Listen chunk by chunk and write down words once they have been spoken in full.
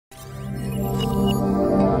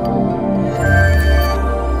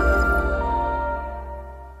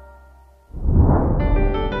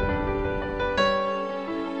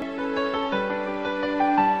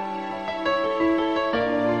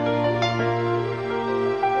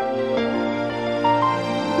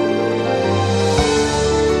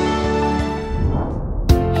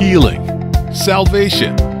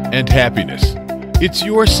salvation, and happiness. It's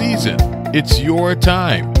your season. It's your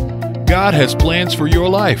time. God has plans for your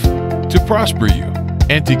life to prosper you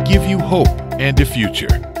and to give you hope and a future.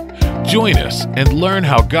 Join us and learn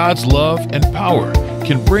how God's love and power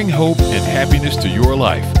can bring hope and happiness to your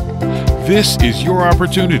life. This is your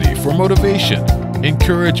opportunity for motivation,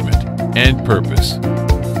 encouragement, and purpose.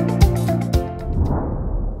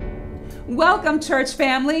 Welcome, church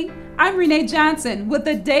family. I'm Renee Johnson with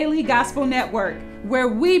the Daily Gospel Network, where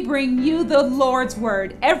we bring you the Lord's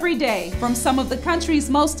Word every day from some of the country's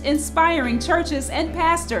most inspiring churches and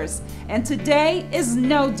pastors. And today is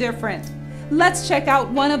no different. Let's check out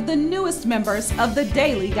one of the newest members of the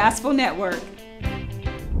Daily Gospel Network.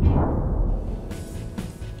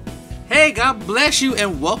 Hey, God bless you,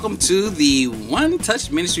 and welcome to the One Touch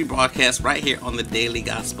Ministry broadcast right here on the Daily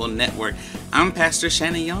Gospel Network. I'm Pastor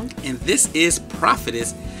Shannon Young, and this is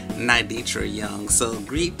Prophetess Nydetra Young. So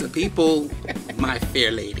greet the people, my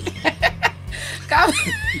fair lady.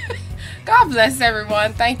 God bless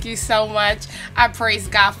everyone. Thank you so much. I praise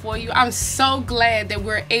God for you. I'm so glad that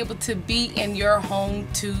we're able to be in your home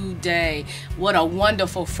today. What a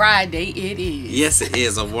wonderful Friday it is. Yes, it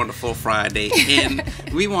is a wonderful Friday. And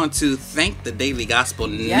we want to thank the Daily Gospel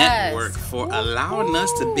Network for allowing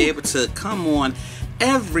us to be able to come on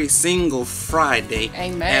every single Friday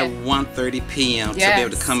at 1:30 p.m. to be able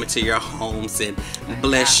to come into your homes and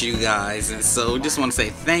bless you guys. And so we just want to say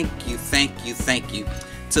thank you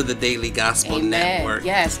to the Daily Gospel Network.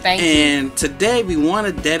 Yes, thank you. And today we want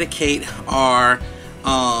to dedicate our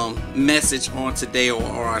message on today, or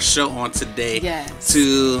our show on today,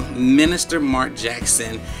 to Minister Mark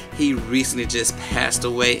Jackson. He recently just passed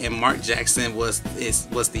away, and Mark Jackson was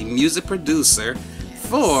the music producer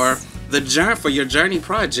for your Journey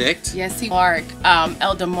project. Yes,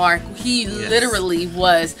 Elder Mark, he literally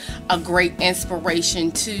was a great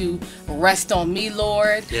inspiration to Rest on Me,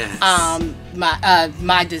 Lord. Yes.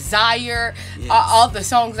 My Desire, all the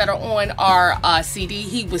songs that are on our CD.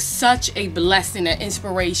 He was such a blessing and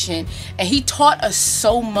inspiration, and he taught us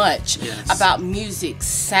so much about music,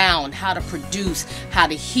 sound, how to produce, how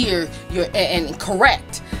to hear and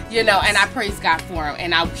correct. And I praise God for him,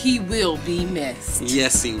 and he will be missed.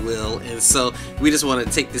 Yes, he will. And so we just want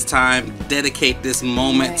to take this time, dedicate this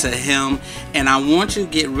moment to him. And I want you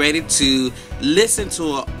to get ready to listen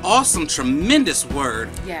to an awesome, tremendous word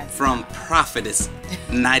from Prophetess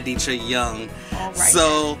Nydetra Young. All right.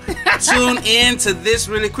 So tune in to this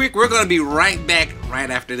really quick. We're going to be right back right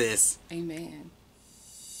after this. Amen.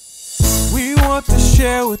 We want to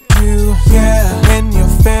share with you, and your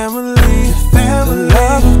family, the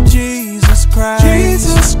love of Jesus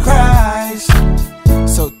Christ.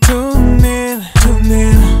 So tune in,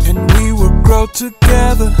 and we will grow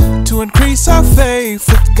together to increase our faith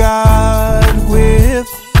with God with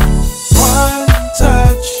One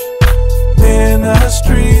Touch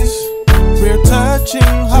Ministries. We're touching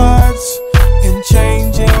hearts and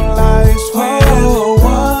changing lives with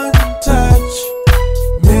One Touch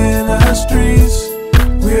Ministries.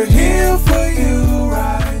 We're here for you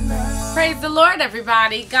right now. Praise the Lord,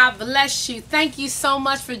 everybody. God bless you. Thank you so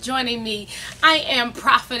much for joining me. I am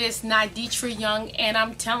Prophetess Nydetra Young, and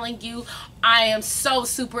I'm telling you, I am so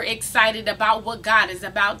super excited about what God is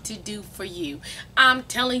about to do for you. I'm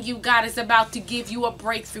telling you, God is about to give you a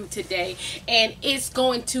breakthrough today, and it's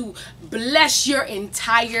going to bless your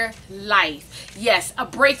entire life. Yes, a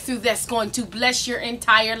breakthrough that's going to bless your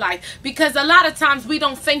entire life, because a lot of times we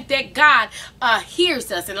don't think that God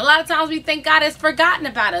hears us, and a lot of times we think God has forgotten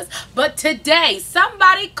about us. But today,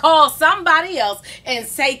 somebody call somebody else and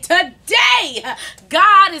say, today,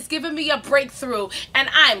 God is giving me a breakthrough, and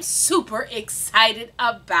I'm super excited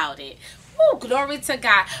about it. Woo, glory to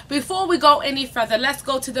God. Before we go any further, let's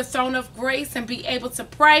go to the throne of grace and be able to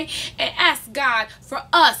pray and ask God for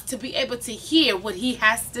us to be able to hear what he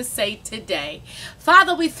has to say today.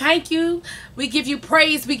 Father, we thank you. We give you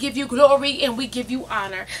praise, we give you glory, and we give you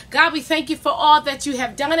honor. God, we thank you for all that you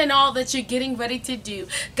have done and all that you're getting ready to do.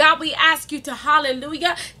 God, we ask you to,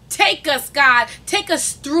 hallelujah, take us, God. Take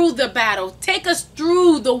us through the battle. Take us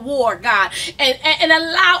through the war, God. And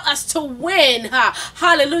allow us to win.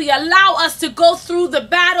 Hallelujah. Allow us to go through the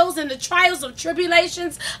battles and the trials of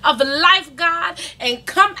tribulations of life, God, and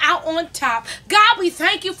come out on top. God, we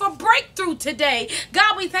thank you for breakthrough today.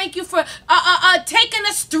 God, we thank you for taking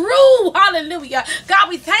us through. Hallelujah. God,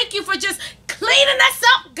 we thank you for just cleaning us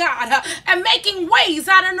up, God, and making ways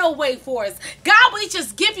out of no way for us. God, we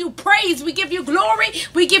just give you praise. We give you glory.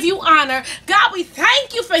 We give you honor. God, we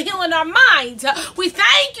thank you for healing our minds. We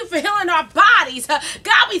thank you for healing our bodies.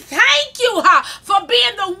 God, we thank you for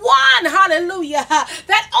being the one, hallelujah,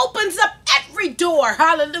 that opens up every every door.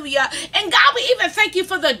 Hallelujah. And God, we even thank you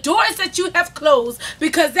for the doors that you have closed,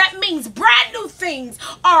 because that means brand new things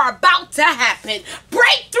are about to happen.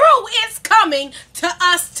 Breakthrough is coming to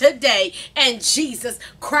us today. In Jesus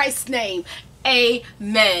Christ's name,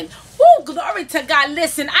 amen. Woo, glory to God.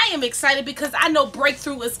 Listen, I am excited because I know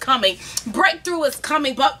breakthrough is coming. Breakthrough is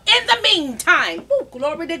coming. But in the meantime, woo,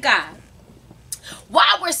 glory to God.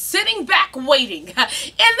 While we're sitting back waiting, in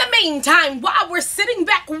the meantime, while we're sitting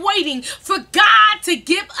back waiting for God to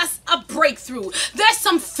give us a breakthrough, there's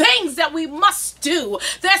some things that we must do.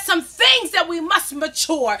 There's some things that we must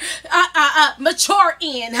mature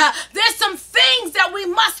in. There's some things that we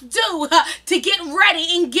must do to get ready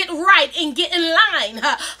and get right and get in line.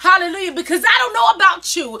 Hallelujah. Because I don't know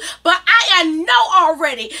about you, but I know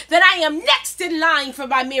already that I am next in line for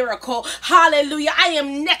my miracle. Hallelujah. I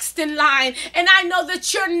am next in line, and I know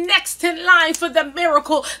that you're next in line for the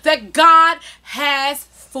miracle that God has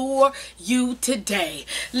for you today.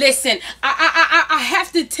 Listen, I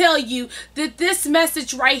have to tell you that this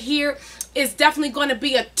message right here is definitely going to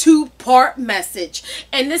be a two-part message.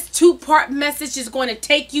 And this two-part message is going to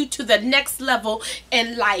take you to the next level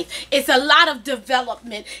in life. It's a lot of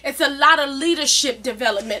development. It's a lot of leadership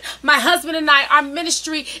development. My husband and I, our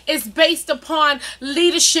ministry is based upon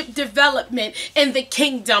leadership development in the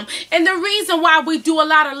kingdom. And the reason why we do a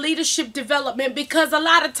lot of leadership development, because a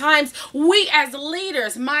lot of times we as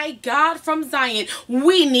leaders, my God from Zion,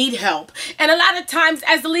 we need help. And a lot of times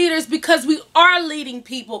as leaders, because we are leading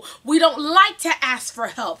people, we don't like to ask for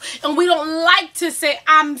help, and we don't like to say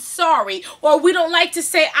I'm sorry, or we don't like to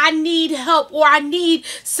say I need help, or I need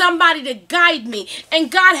somebody to guide me.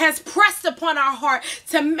 And God has pressed upon our heart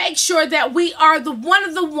to make sure that we are one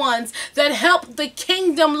of the ones that help the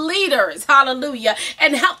kingdom leaders, hallelujah,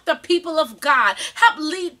 and help the people of God, help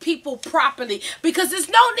lead people properly, because there's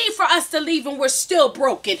no need for us to leave and we're still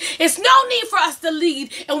broken. It's no need for us to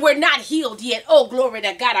lead and we're not healed yet. Oh, glory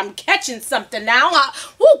to God. I'm catching something now.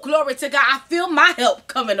 Oh, glory to God. I feel my help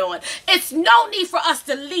coming on. It's no need for us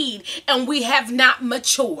to lead and we have not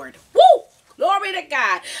matured. Woo! Glory to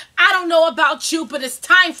God. I don't know about you, but it's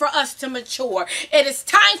time for us to mature. It is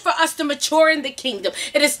time for us to mature in the kingdom.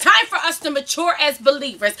 It is time for us to mature as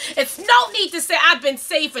believers. It's no need to say I've been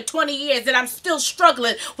saved for 20 years and I'm still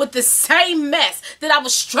struggling with the same mess that I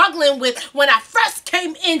was struggling with when I first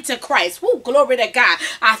came into Christ. Woo, glory to God.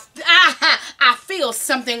 I feel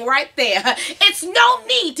something right there. It's no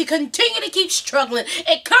need to continue to keep struggling.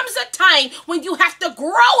 It comes a time when you have to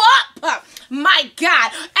grow up, my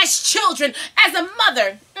God, as children, as a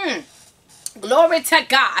mother. Glory to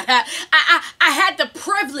God. I had the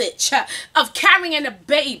privilege of carrying a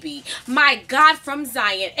baby, my God from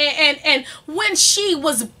Zion. And when she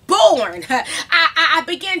was born, I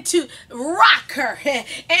began to rock her,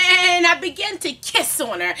 and I began to kiss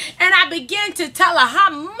on her, and I began to tell her how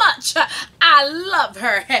much I love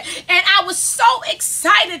her. And I was so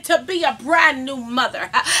excited to be a brand new mother.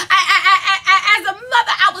 As a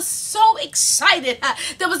mother, I was so excited.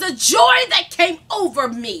 There was a joy that came over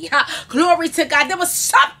me. Glory to God. There was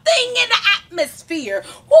something in the atmosphere.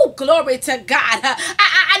 Oh, glory to God.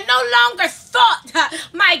 I no longer thought,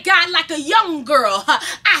 my God, like a young girl.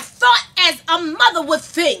 I thought as a mother would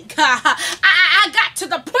think. I got to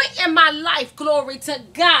the point in my life, glory to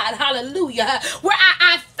God, hallelujah, where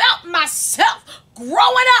I felt myself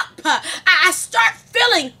growing up. I start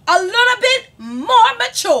feeling a little bit more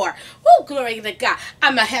mature. Oh, glory to God.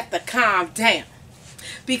 I'm going to have to calm down,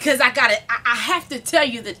 because I have to tell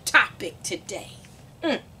you the topic today.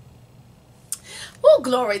 Oh,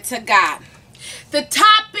 glory to God. The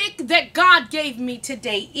topic that God gave me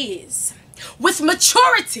today is, with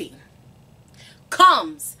maturity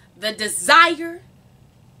comes the desire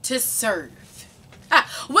to serve.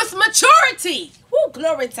 With maturity, oh,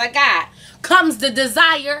 glory to God, comes the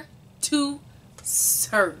desire to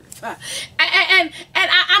serve. And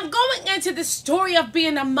I'm going into the story of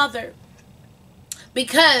being a mother,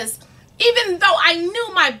 because even though I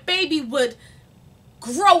knew my baby would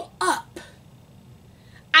grow up,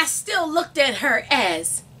 I still looked at her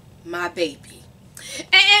as my baby.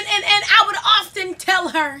 And I would often tell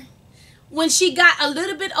her when she got a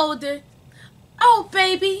little bit older, oh,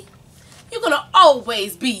 baby, you're going to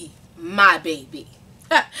always be my baby.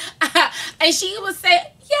 And she would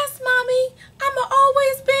say, yes, mommy, I'm going to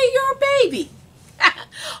always be your baby.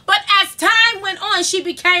 But as time went on, she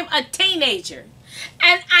became a teenager.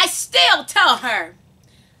 And I still tell her,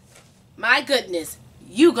 my goodness,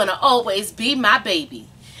 you're going to always be my baby.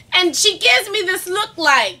 And she gives me this look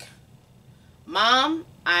like, Mom,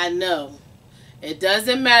 I know. It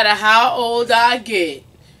doesn't matter how old I get.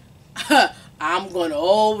 I'm going to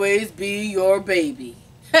always be your baby.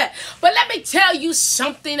 But let me tell you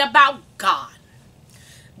something about God.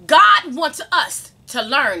 God wants us to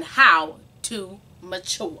learn how to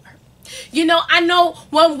mature. You know, I know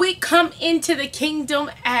when we come into the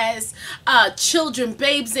kingdom as children,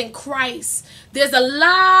 babes in Christ, there's a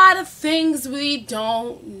lot of things we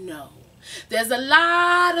don't know. There's a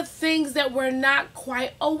lot of things that we're not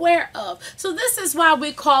quite aware of. So this is why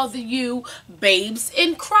we call you babes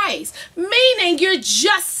in Christ, meaning you're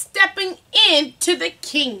just stepping into the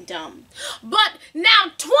kingdom. But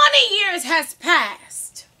now 20 years has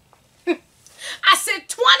passed. I said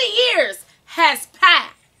 20 years has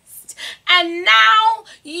passed. And now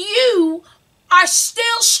you are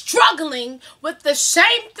still struggling with the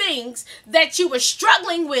same things that you were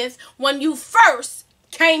struggling with when you first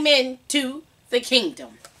came into the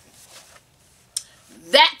kingdom.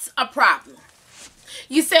 That's a problem.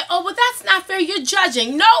 You say, oh, well, that's not fair. You're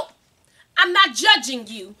judging. No, I'm not judging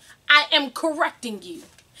you. I am correcting you.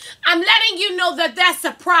 I'm letting you know that that's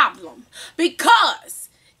a problem. Because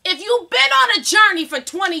if you've been on a journey for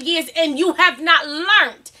 20 years and you have not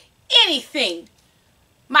learned anything,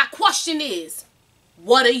 my question is,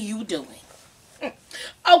 what are you doing?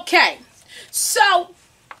 Okay, so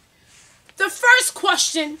the first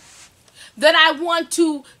question that I want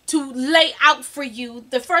to lay out for you,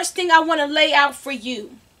 the first thing I want to lay out for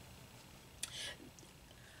you,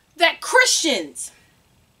 that Christians,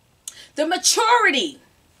 the maturity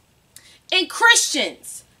in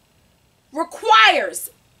Christians requires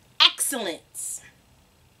excellence.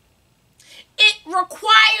 It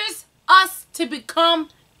requires us to become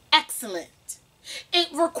excellent. It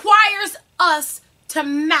requires us to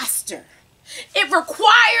master. It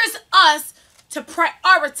requires us to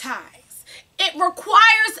prioritize. It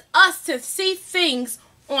requires us to see things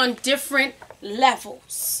on different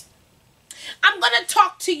levels. I'm going to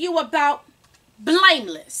talk to you about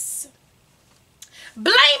blameless.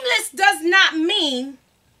 Blameless does not mean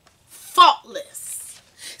faultless.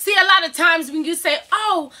 See, a lot of times when you say,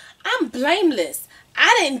 oh, I'm blameless,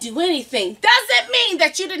 I didn't do anything, doesn't mean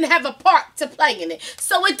that you didn't have a part to play in it.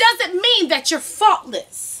 So it doesn't mean that you're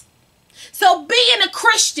faultless. So being a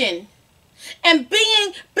Christian and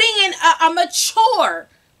being a mature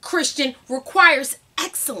Christian requires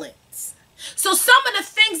excellence. So some of the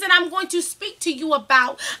things that I'm going to speak to you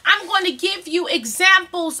about, I'm going to give you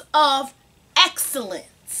examples of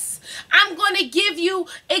excellence. I'm going to give you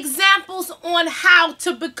examples on how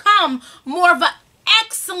to become more of an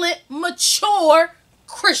excellent, mature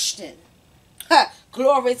Christian.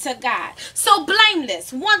 Glory to God. So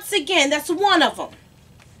blameless, once again, that's one of them.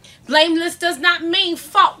 Blameless does not mean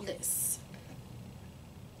faultless.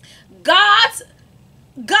 God's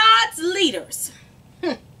leaders,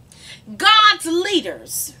 God's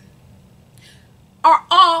leaders are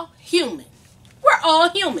all human. We're all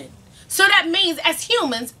human. So that means as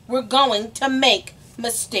humans, we're going to make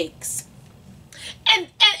mistakes. And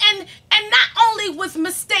not only with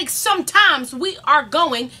mistakes, sometimes we are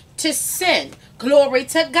going to sin. Glory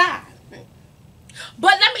to God.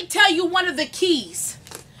 But let me tell you one of the keys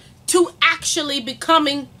to actually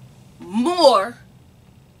becoming more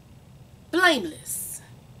blameless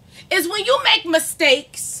is when you make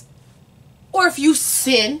mistakes or if you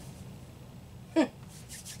sin,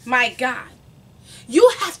 my God, you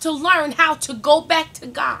have to learn how to go back to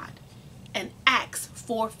God and ask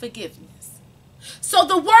for forgiveness. So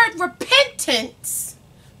the word repentance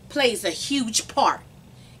plays a huge part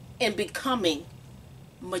in becoming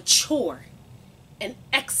mature and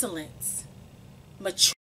excellence,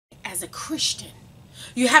 mature as a Christian.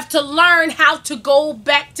 You have to learn how to go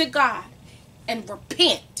back to God and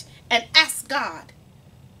repent and ask God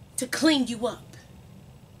to clean you up.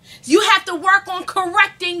 You have to work on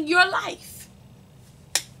correcting your life.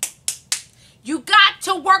 You got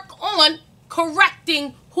to work on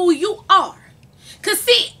correcting who you are. Because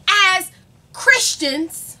see, as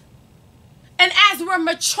Christians, and as we're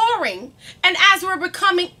maturing, and as we're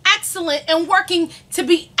becoming excellent and working to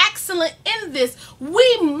be excellent in this,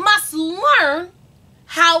 we must learn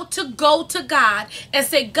how to go to God and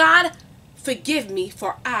say, God, forgive me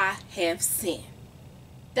for I have sinned.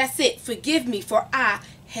 That's it. Forgive me for I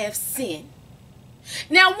have sinned.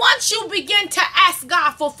 Now, once you begin to ask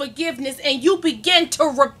God for forgiveness and you begin to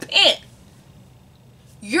repent,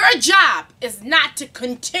 your job is not to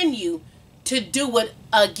continue to do it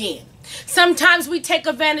again. Sometimes we take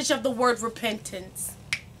advantage of the word repentance.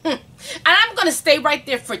 And I'm going to stay right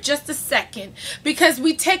there for just a second, because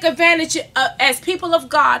we take advantage as people of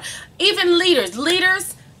God, even leaders,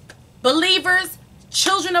 believers,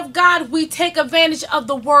 children of God, we take advantage of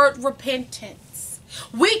the word repentance.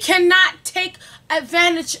 We cannot take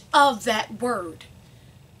advantage of that word.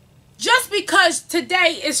 Just because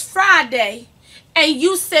today is Friday and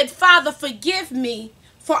you said, Father, forgive me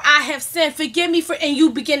for I have sinned. Forgive me for, and you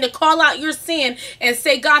begin to call out your sin and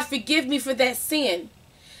say, God, forgive me for that sin,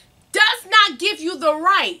 does not give you the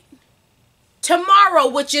right tomorrow,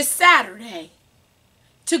 which is Saturday,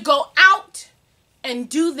 to go out and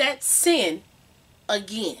do that sin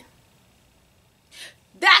again.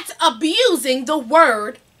 That's abusing the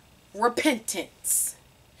word repentance.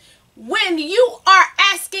 When you are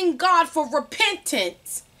asking God for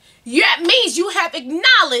repentance, that means you have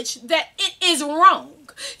acknowledged that it is wrong.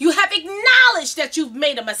 You have acknowledged that you've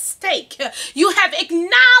made a mistake. You have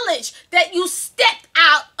acknowledged that you stepped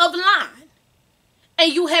out of line.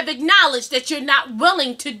 And you have acknowledged that you're not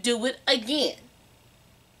willing to do it again.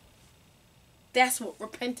 That's what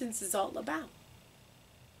repentance is all about.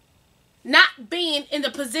 Not being in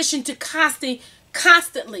the position to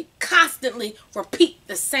constantly repeat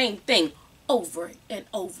the same thing over and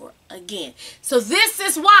over again. So this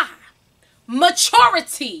is why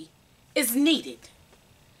maturity is needed.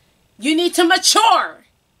 You need to mature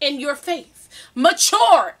in your faith,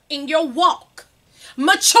 mature in your walk,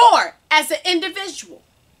 mature as an individual,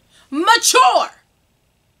 mature.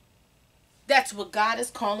 That's what God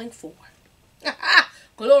is calling for.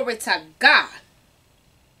 Glory to God.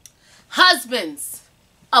 Husbands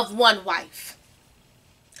of one wife.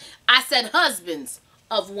 I said husbands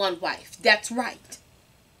of one wife. That's right.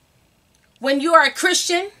 When you are a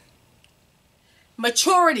Christian,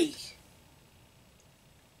 maturity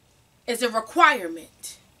is a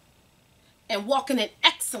requirement. And walking in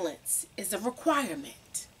excellence is a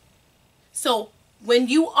requirement. So when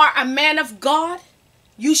you are a man of God,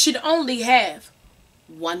 you should only have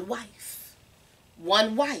one wife.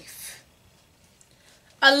 One wife.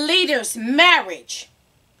 A leader's marriage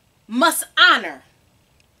must honor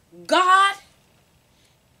God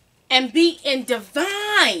and be in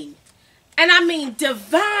divine, and I mean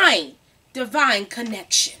divine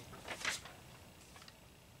connection.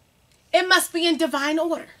 It must be in divine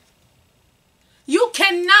order. You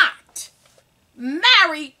cannot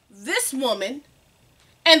marry this woman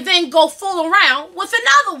and then go fool around with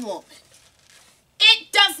another woman.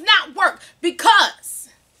 It does not work, because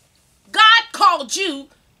God called you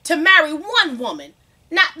to marry one woman,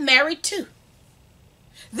 not marry two.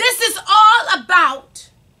 This is all about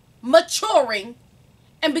maturing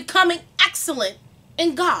and becoming excellent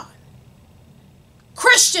in God.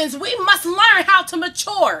 Christians, we must learn how to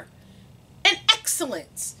mature in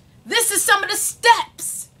excellence. This is some of the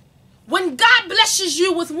steps. When God blesses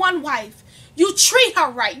you with one wife, you treat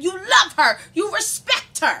her right, you love her, you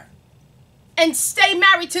respect her, and stay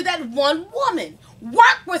married to that one woman.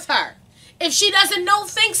 Work with her. If she doesn't know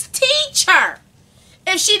things, teach her.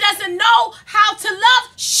 If she doesn't know how to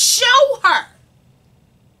love, show her.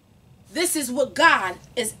 This is what God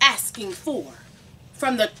is asking for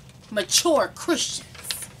from the mature Christians.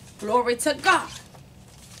 Glory to God.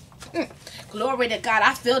 Glory to God.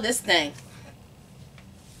 I feel this thing.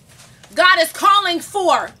 God is calling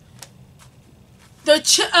for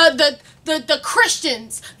the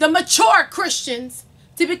Christians, the mature Christians,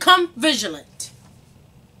 to become vigilant.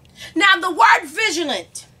 Now, the word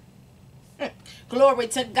vigilant, glory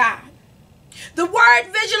to God. The word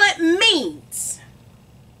vigilant means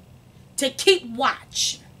to keep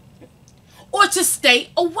watch or to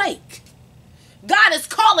stay awake. God is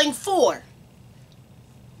calling for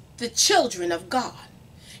the children of God.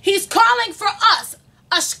 He's calling for us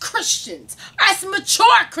Christians, us mature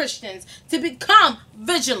Christians, to become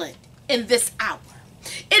vigilant in this hour.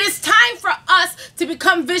 It is time for us to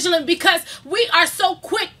become vigilant, because we are so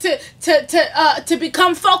quick to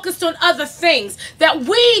become focused on other things that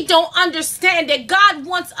we don't understand that God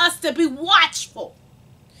wants us to be watchful.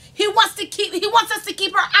 He wants us to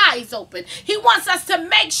keep our eyes open. He wants us to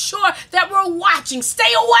make sure that we're watching.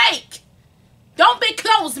 Stay awake. Don't be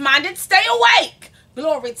closed-minded. Stay awake.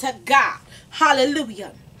 Glory to God.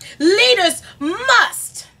 Hallelujah. Leaders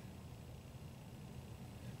must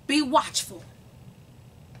be watchful.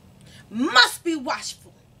 Must be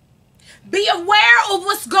watchful. Be aware of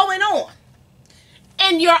what's going on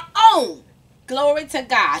in your own. Glory to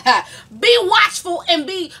God. Be watchful and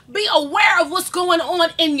be aware of what's going on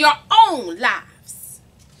in your own lives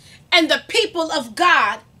and the people of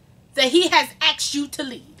God that He has asked you to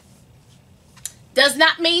lead. Does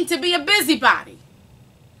not mean to be a busybody.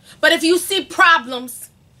 But if you see problems,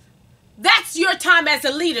 that's your time as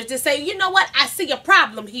a leader to say, you know what? I see a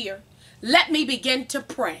problem here. Let me begin to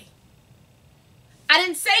pray. I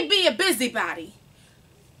didn't say be a busybody.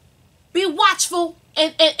 Be watchful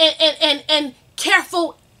and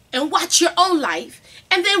careful, and watch your own life,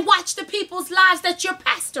 and then watch the people's lives that you're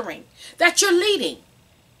pastoring, that you're leading.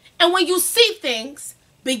 And when you see things,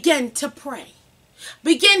 begin to pray.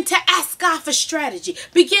 Begin to ask God for strategy.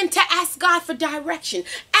 Begin to ask God for direction.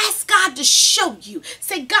 Ask God to show you.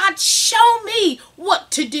 Say, God, show me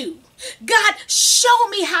what to do. God, show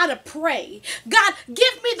me how to pray. God,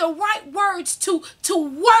 give me the right words to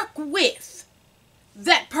work with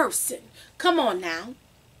that person. Come on now.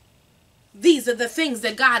 These are the things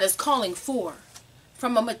that God is calling for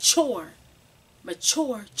from a mature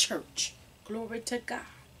church. Glory to God.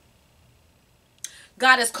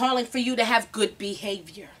 God is calling for you to have good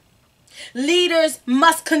behavior. Leaders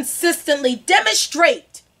must consistently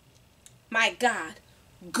demonstrate, my God,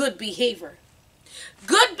 good behavior.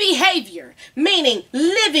 Good behavior, meaning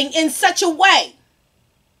living in such a way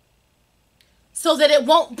so that it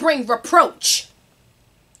won't bring reproach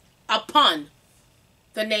upon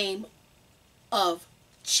the name of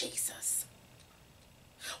Jesus.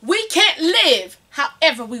 We can't live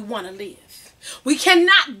however we want to live. We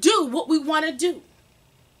cannot do what we want to do.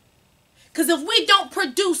 Because if we don't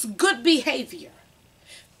produce good behavior,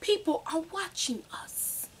 people are watching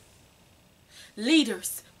us.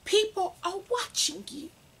 Leaders, people are watching you.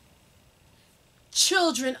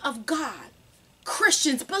 Children of God,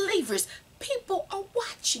 Christians, believers, people are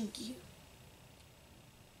watching you.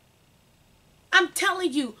 I'm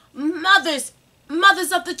telling you, mothers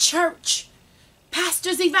of the church,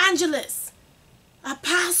 pastors, evangelists,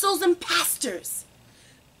 apostles, and pastors,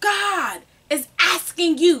 God is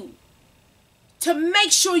asking you to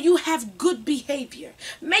make sure you have good behavior.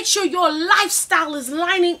 Make sure your lifestyle is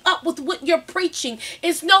lining up with what you're preaching.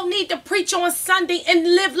 It's no need to preach on Sunday and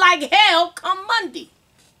live like hell come Monday.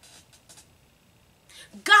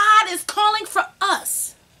 God is calling for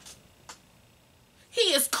us.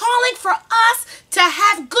 He is calling for us to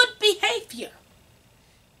have good behavior.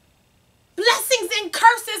 Blessings and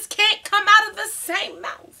curses can't come out of the same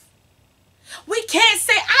mouth. We can't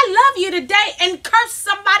say, I love you today and curse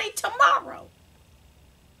somebody tomorrow.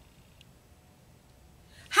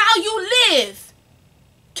 How you live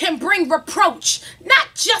can bring reproach,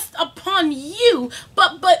 not just upon you,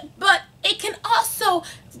 but it can also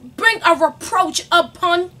bring a reproach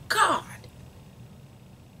upon God.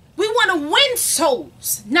 We want to win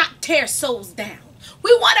souls, not tear souls down.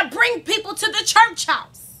 We want to bring people to the church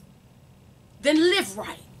house, then live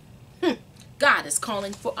right. God is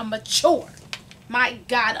calling for a mature, my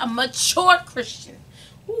God, a mature Christian,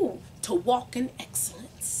 to walk in excellence.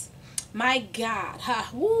 My God.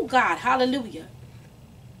 God. Hallelujah.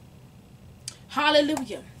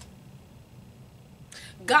 Hallelujah.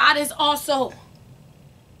 God is also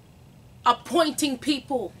appointing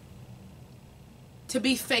people to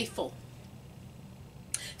be faithful.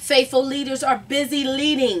 Faithful leaders are busy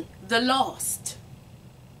leading the lost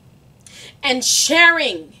and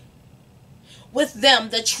sharing with them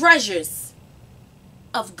the treasures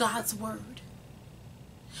of God's word.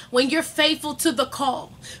 When you're faithful to the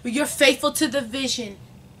call, when you're faithful to the vision,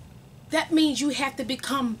 that means you have to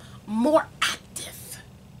become more active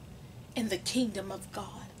in the kingdom of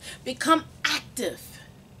God. Become active.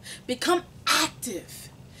 Become active.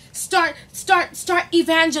 Start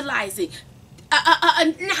evangelizing,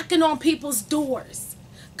 knocking on people's doors.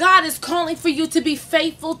 God is calling for you to be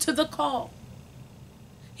faithful to the call.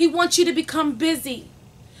 He wants you to become busy.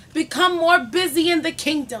 Become more busy in the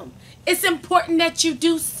kingdom. It's important that you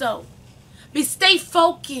do so. Stay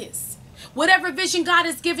focused. Whatever vision God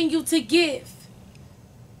is giving you to give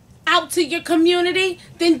out to your community,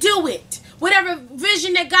 then do it. Whatever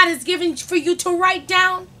vision that God has given for you to write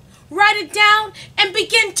it down and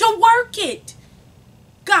begin to work it.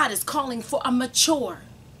 God is calling for a mature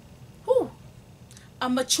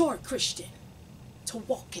Christian to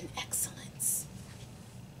walk in excellence.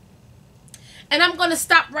 And I'm going to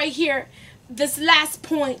stop right here. This last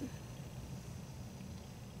point.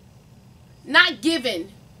 Not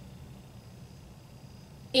given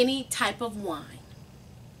any type of wine.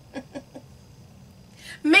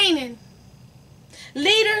 Meaning,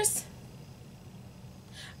 leaders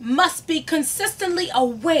must be consistently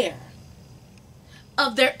aware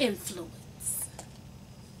of their influence.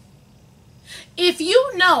 If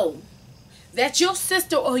you know that your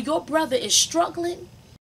sister or your brother is struggling in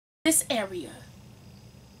this area,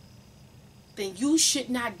 then you should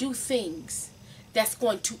not do things that's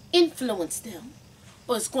going to influence them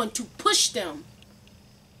or is going to push them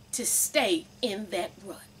to stay in that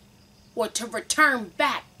rut or to return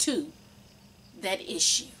back to that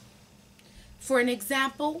issue. For an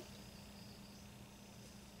example,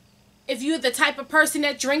 if you're the type of person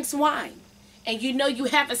that drinks wine and you know you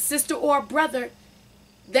have a sister or a brother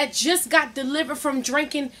that just got delivered from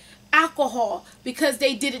drinking alcohol because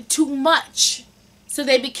they did it too much, so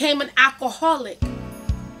they became an alcoholic,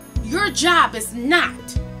 Your job is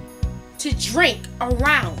not to drink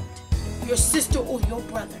around your sister or your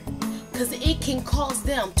brother, because it can cause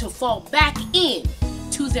them to fall back in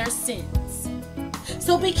to their sins.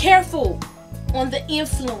 So be careful on the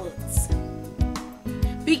influence.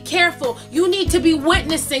 Be careful. You need to be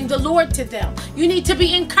witnessing the Lord to them. You need to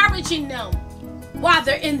be encouraging them while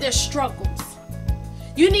they're in their struggles.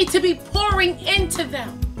 You need to be pouring into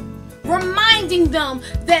them, reminding them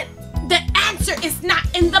that the answer is not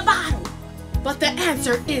in the bottle, but the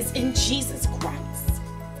answer is in Jesus Christ.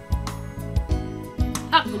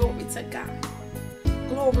 Ah, glory to God.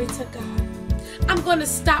 Glory to God. I'm going to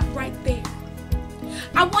stop right there.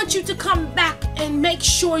 I want you to come back and make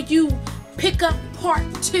sure you pick up part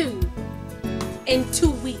 2 in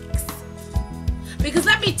 2 weeks. Because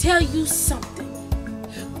let me tell you something.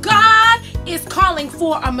 God is calling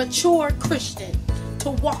for a mature Christian to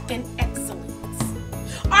walk in excellence.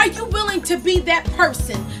 Are you willing to be that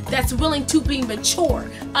person that's willing to be mature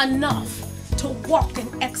enough to walk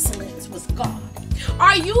in excellence with God?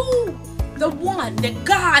 Are you the one that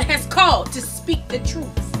God has called to speak the truth?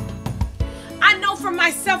 I know for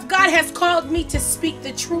myself, God has called me to speak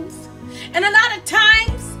the truth. And a lot of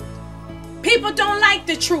times, people don't like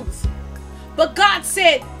the truth. But God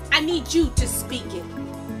said, I need you to speak it.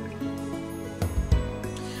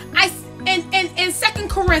 In 2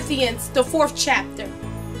 Corinthians, the 4th chapter,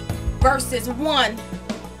 verses 1,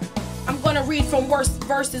 I'm going to read from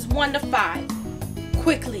verses 1 to 5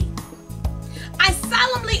 quickly. I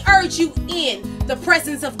solemnly urge you in the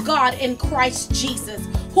presence of God in Christ Jesus,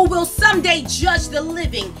 who will someday judge the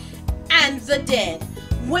living and the dead,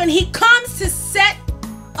 when he comes to set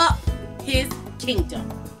up his kingdom.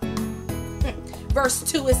 Verse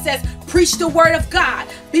 2, it says, preach the word of God.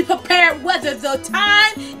 Be prepared whether the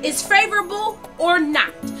time is favorable or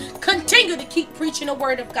not. Continue to keep preaching the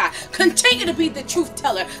word of God. Continue to be the truth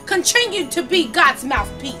teller. Continue to be God's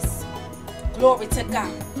mouthpiece. Glory to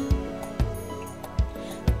God.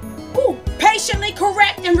 Patiently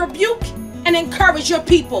correct and rebuke and encourage your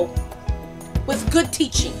people with good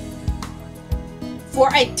teaching.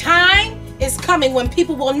 For a time is coming when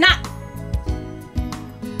people will not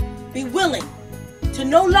be willing to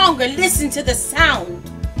no longer listen to the sound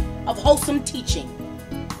of wholesome teaching.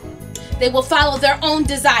 They will follow their own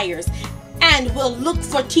desires and will look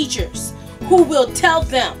for teachers who will tell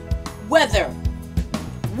them whatever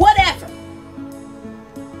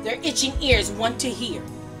their itching ears want to hear.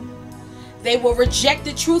 They will reject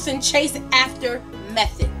the truth and chase after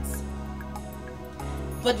methods.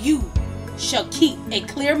 But you shall keep a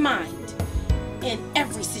clear mind in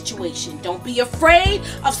every situation. Don't be afraid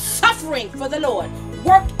of suffering for the Lord.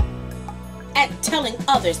 Work at telling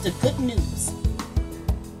others the good news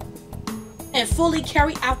and fully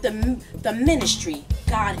carry out the ministry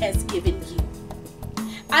God has given you.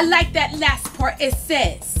 I like that last part. It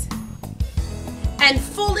says, and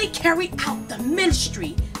fully carry out the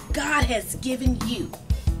ministry God has given you.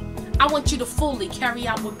 I want you to fully carry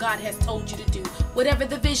out what God has told you to do. Whatever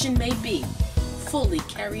the vision may be, fully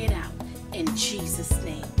carry it out. In Jesus'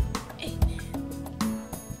 name, amen.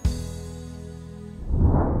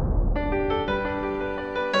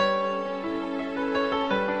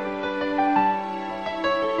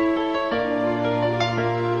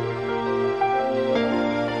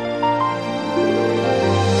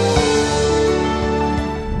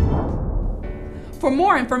 For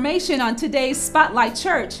more information on today's Spotlight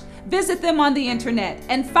Church, visit them on the internet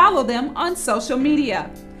and follow them on social media.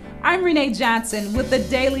 I'm Renee Johnson with the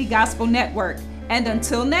Daily Gospel Network. And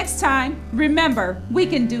until next time, remember, we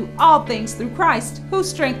can do all things through Christ who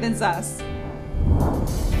strengthens us.